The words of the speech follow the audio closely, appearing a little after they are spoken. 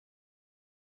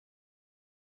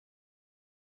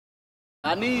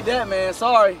I need that, man.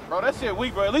 Sorry. Bro, that shit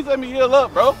weak, bro. At least let me heal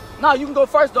up, bro. Nah, you can go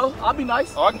first, though. I'll be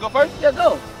nice. Oh, I can go first? Yeah,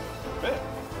 go. Bet.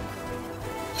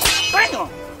 Damn!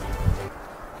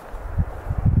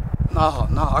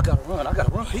 No, I gotta run.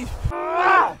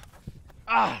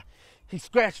 He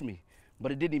scratched me,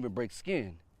 but it didn't even break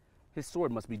skin. His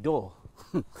sword must be dull.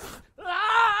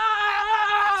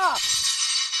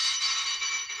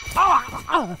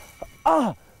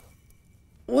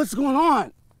 What's going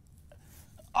on?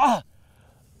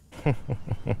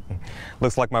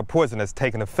 Looks like my poison has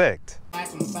taken effect. I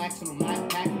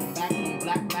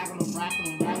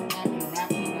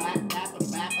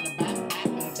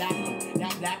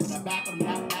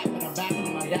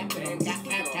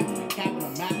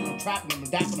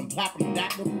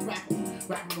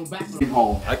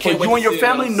can't wait. You and your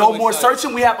family, no more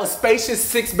searching. We have a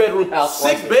spacious 6-bedroom house.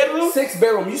 6 bedrooms? 6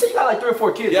 bedroom. You said you got like 3 or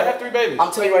 4 kids. Yeah, right? I have 3 babies.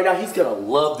 I'm telling you right now, he's gonna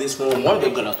love this room. One of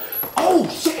them gonna. Oh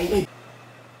shit!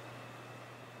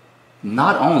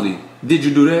 Not only did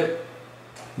you do that,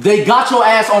 they got your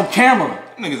ass on camera.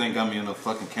 Niggas ain't got me on no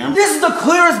fucking camera. This is the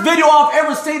clearest video I've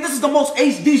ever seen. This is the most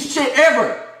HD shit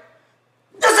ever.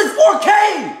 This is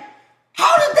 4K.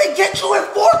 How did they get you in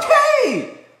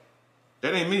 4K?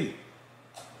 That ain't me.